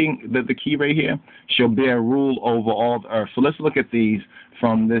see the key right here? Shall bear rule over all the earth. So let's look at these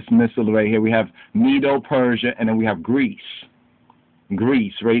from this missile right here. We have Medo-Persia, and then we have Greece.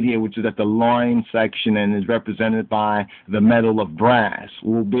 Greece right here, which is at the loin section and is represented by the metal of brass,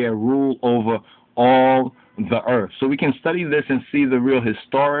 will bear rule over all the earth. So we can study this and see the real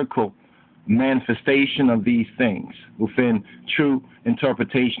historical manifestation of these things within true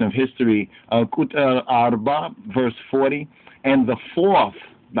interpretation of history. Kut al-Arba, verse 40, and the fourth,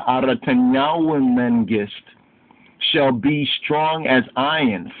 the Aratanyawan Mengist, shall be strong as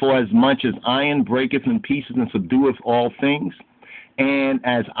iron, for as much as iron breaketh in pieces and subdueth all things, and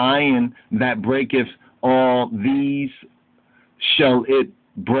as iron that breaketh all these shall it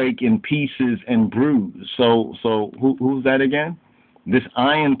break in pieces and bruise. So who's that again? This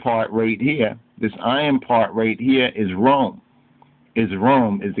iron part right here, is Rome. Is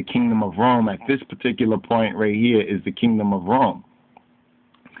the kingdom of Rome. At this particular point right here is the kingdom of Rome.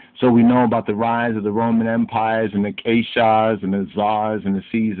 So we know about the rise of the Roman empires and the Caesars and the Tsars and the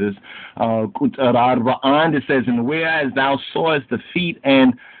Caesars. And it says, and whereas thou sawest the feet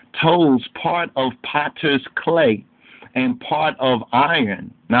and toes, part of potter's clay and part of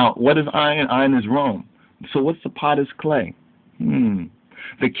iron. Now, what is iron? Iron is Rome. So what's the potter's clay?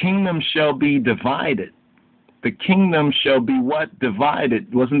 The kingdom shall be divided. The kingdom shall be what?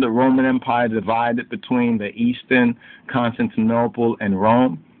 Divided. Wasn't the Roman Empire divided between the Eastern Constantinople and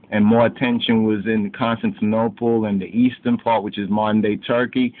Rome? And more attention was in Constantinople and the eastern part, which is modern-day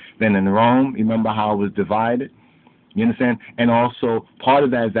Turkey, than in Rome. You remember how it was divided? You understand? And also, part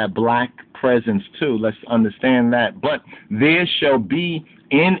of that is that black presence, too. Let's understand that. But there shall be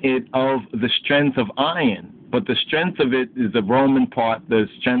in it of the strength of iron. But the strength of it is the Roman part, the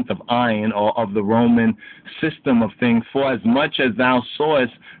strength of iron, or of the Roman system of things. For as much as thou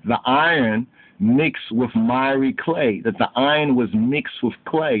sawest the iron mixed with miry clay, that the iron was mixed with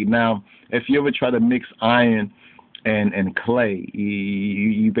clay. Now, if you ever try to mix iron and clay,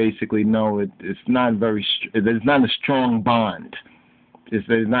 you basically know it's not there's not a strong bond. It's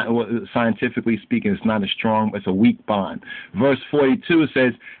not, scientifically speaking, it's not a strong, it's a weak bond. Verse 42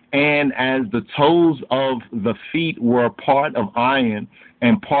 says, and as the toes of the feet were part of iron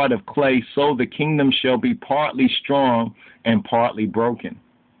and part of clay, so the kingdom shall be partly strong and partly broken.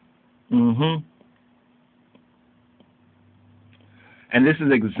 And this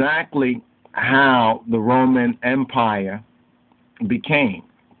is exactly how the Roman Empire became.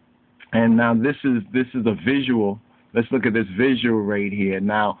 And now this is a visual. Let's look at this visual right here.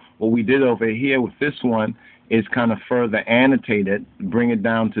 Now, what we did over here with this one is kind of further annotated, bring it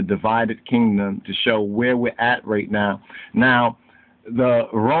down to divided kingdom to show where we're at right now. Now, the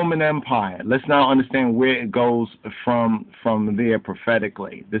Roman Empire, let's now understand where it goes from there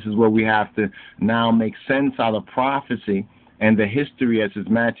prophetically. This is where we have to now make sense out of prophecy and the history, as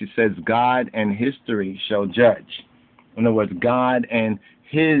Matthew says, God and history shall judge. In other words, God and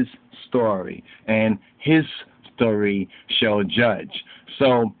his story and his story shall judge.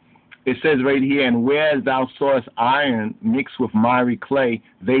 So it says right here, and whereas thou sawest iron mixed with miry clay,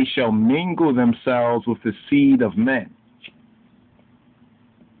 they shall mingle themselves with the seed of men.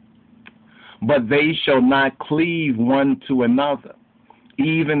 But they shall not cleave one to another,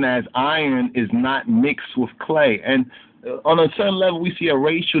 even as iron is not mixed with clay. And on a certain level, we see a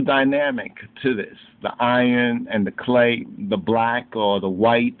racial dynamic to this. The iron and the clay, the black or the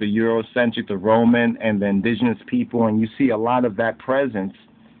white, the Eurocentric, the Roman, and the indigenous people. And you see a lot of that presence,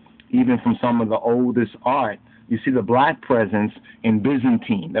 even from some of the oldest art. You see the black presence in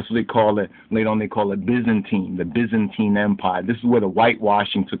Byzantine. That's what they call it. Later on, they call it Byzantine, the Byzantine Empire. This is where the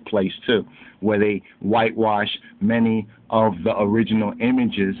whitewashing took place, too, where they whitewashed many of the original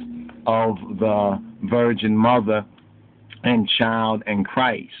images of the Virgin Mother and Child and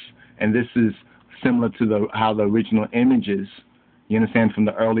Christ. And this is similar to how the original images, you understand, from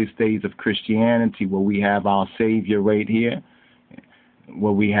the earliest days of Christianity, where we have our Savior right here,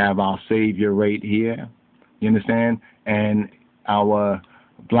 you understand, and our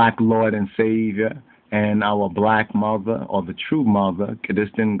black Lord and Savior, and our black mother, or the true mother,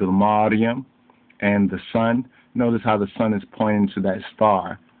 Kedistin Gulmariam, and the sun. Notice how the sun is pointing to that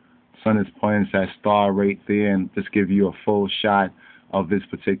star. Sun is pointing to that star right there, and just give you a full shot of this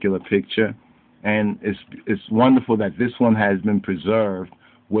particular picture. And it's wonderful that this one has been preserved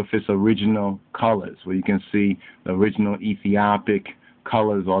with its original colors, where you can see the original Ethiopic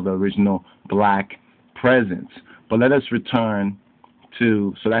colors or the original black presence. But let us return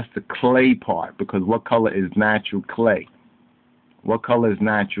to, so that's the clay part, because what color is natural clay? What color is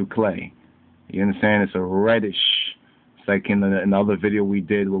natural clay? You understand? It's a reddish. It's like in another video we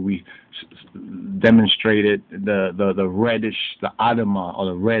did where we demonstrated the reddish, the Adama, or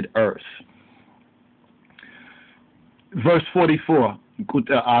the red earth. Verse 44,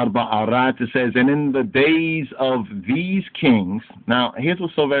 it says, and in the days of these kings, now here's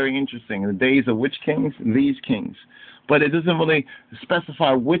what's so very interesting, in the days of which kings? These kings. But it doesn't really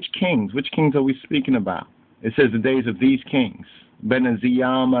specify which kings. Which kings are we speaking about? It says the days of these kings.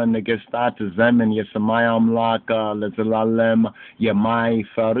 Benaziyama negestat zemen yesamayam laka lezelalem yamai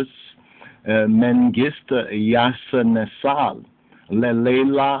faris mengist yasanesal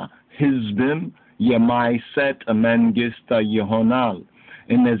lelela hizbim yamai set mengista yehonal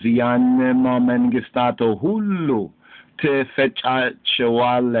inezianema mengistato hullu te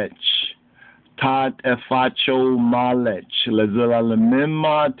fechachewalech tat efacho malech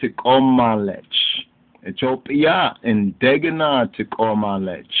lezelalmema tikomalech Ethiopia and Degana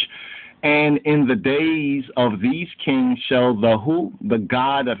Tikomalech. And in the days of these kings shall the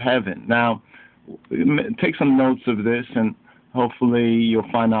God of heaven. Now, take some notes of this, and Hopefully you'll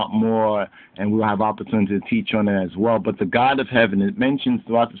find out more, and we'll have opportunity to teach on it as well. But the God of heaven, it mentions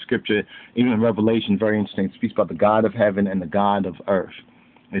throughout the scripture, even in Revelation, very interesting, it speaks about the God of heaven and the God of earth.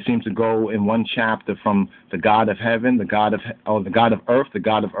 It seems to go in one chapter from the God of heaven, the God of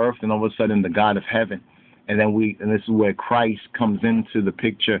earth, and all of a sudden the God of heaven. And then this is where Christ comes into the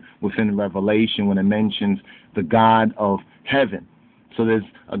picture within Revelation when it mentions the God of heaven. So there's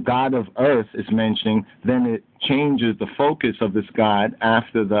a God of earth is mentioning, then it changes the focus of this God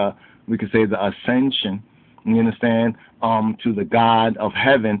after we could say the ascension, you understand, to the God of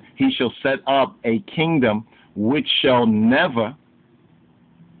heaven. He shall set up a kingdom which shall never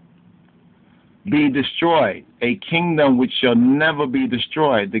be destroyed, a kingdom which shall never be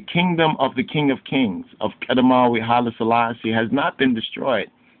destroyed. The kingdom of the King of Kings, of Kedamawi Haile Selassie, has not been destroyed,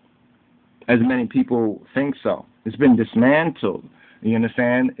 as many people think so. It's been dismantled. You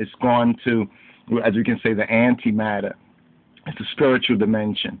understand? It's gone to, as we can say, the antimatter. It's a spiritual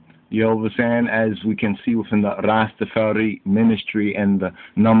dimension. You understand? As we can see within the Rastafari ministry and the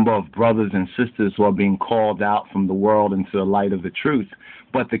number of brothers and sisters who are being called out from the world into the light of the truth.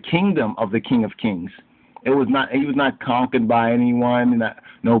 But the kingdom of the King of Kings, he was not conquered by anyone,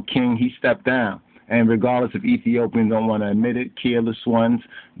 no king. He stepped down. And regardless if Ethiopians don't want to admit it, careless ones,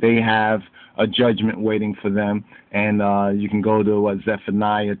 they have a judgment waiting for them. And you can go to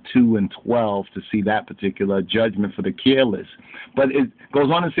Zephaniah 2 and 12 to see that particular judgment for the careless. But it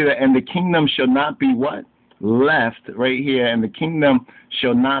goes on to say that, and the kingdom shall not be what? Left, right here. And the kingdom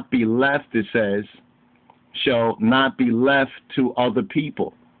shall not be left, it says, shall not be left to other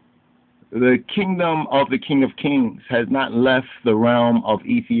people. The kingdom of the King of Kings has not left the realm of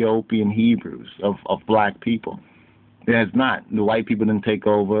Ethiopian Hebrews, of black people. It has not. The white people didn't take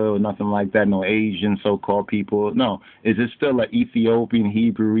over or nothing like that, no Asian so-called people. No, it's just still an Ethiopian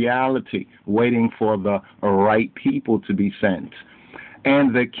Hebrew reality waiting for the right people to be sent.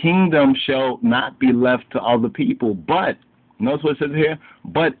 And the kingdom shall not be left to other people, but, notice what it says here,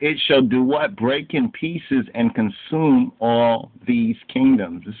 but it shall do what? Break in pieces and consume all these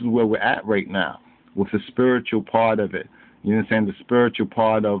kingdoms. This is where we're at right now with the spiritual part of it. You understand? The spiritual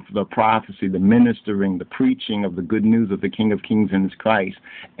part of the prophecy, the ministering, the preaching of the good news of the King of Kings and his Christ.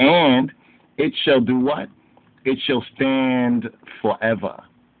 And it shall do what? It shall stand forever.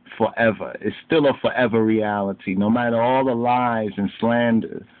 Forever. It's still a forever reality. No matter all the lies and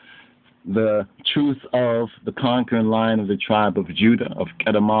slander, the truth of the conquering line of the tribe of Judah, of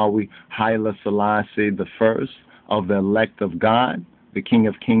Kedamawi Haile Selassie the first, of the elect of God, the King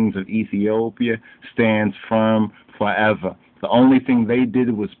of Kings of Ethiopia, stands firm forever. The only thing they did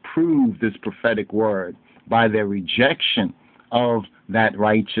was prove this prophetic word by their rejection of that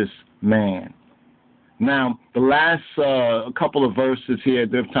righteous man. Now, the last couple of verses here,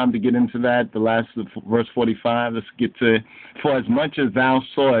 do we have time to get into that? The last verse 45, let's get to it. For as much as thou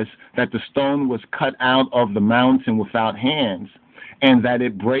sawest that the stone was cut out of the mountain without hands, and that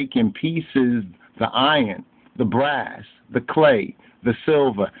it brake in pieces the iron, the brass, the clay, the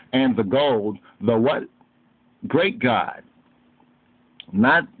silver, and the gold, the what? Great God.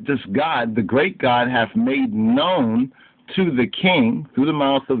 Not just God, the great God hath made known to the king through the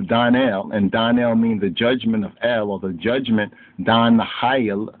mouth of Daniel, and Daniel means the judgment of El, or the judgment, Dan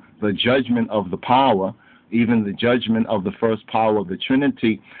HAILE, the judgment of the power, even the judgment of the first power of the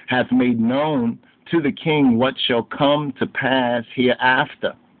Trinity, hath made known to the king what shall come to pass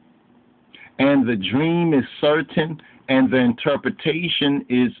hereafter. And the dream is certain, and the interpretation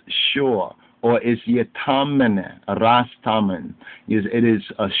is sure, or is yetamene, rastamen. It is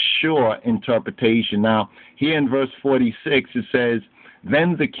a sure interpretation. Now, here in verse 46, it says,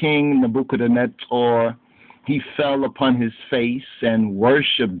 Then the king Nebuchadnezzar, he fell upon his face and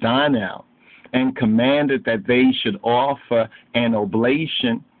worshipped Daniel, and commanded that they should offer an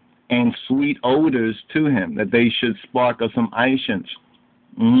oblation and sweet odors to him, that they should sparkle some incense,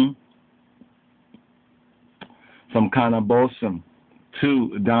 some kind of bosom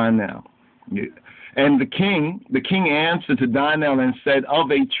to Daniel. And the king answered to Daniel and said,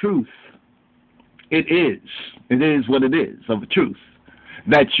 Of a truth, it is what it is, of a truth,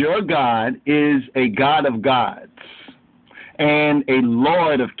 that your God is a God of gods, and a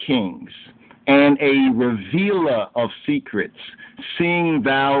Lord of kings, and a revealer of secrets, seeing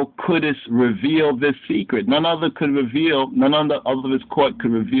thou couldst reveal this secret. None other of his court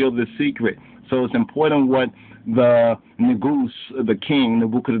could reveal this secret. So it's important what the Negus, the king,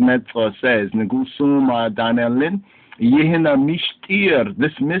 Nebuchadnezzar says, Negusum Danelin, Yehina Mishtir,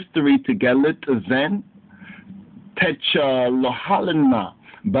 this mystery to Galit Zen, Techa Lohalina,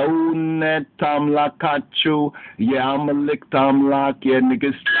 Baunet Tamlakachu, Yamalik Tamlak,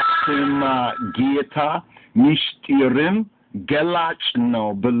 Yenigistima Gieta, Mishtirim,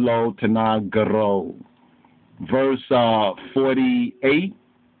 Gelachno below Tanagaro. Verse 48.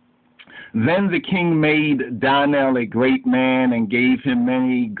 Then the king made Daniel a great man and gave him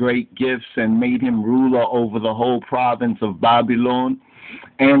many great gifts and made him ruler over the whole province of Babylon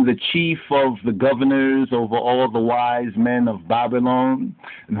and the chief of the governors over all the wise men of Babylon.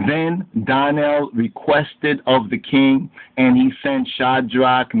 Then Daniel requested of the king, and he sent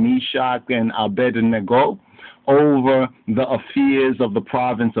Shadrach, Meshach, and Abednego over the affairs of the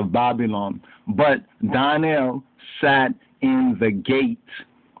province of Babylon. But Daniel sat in the gate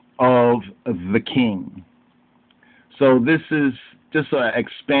of the king. So this is just an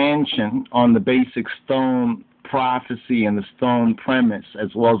expansion on the basic stone prophecy and the stone premise, as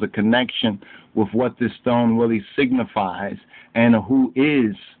well as a connection with what this stone really signifies and who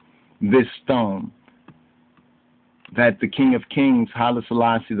is this stone. That the King of Kings, Haile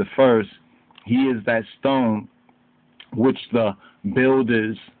Selassie I, he is that stone which the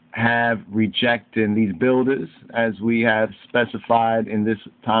builders have rejected. And these builders, as we have specified in this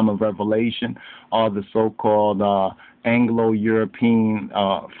time of revelation, are the so-called Anglo-European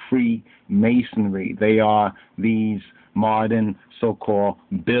Freemasonry. They are these modern so-called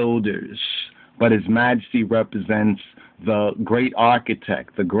builders. But His Majesty represents the great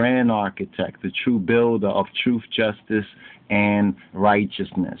architect, the grand architect, the true builder of truth, justice, and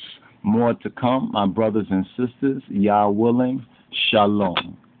righteousness. More to come, my brothers and sisters. Yah willing.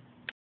 Shalom.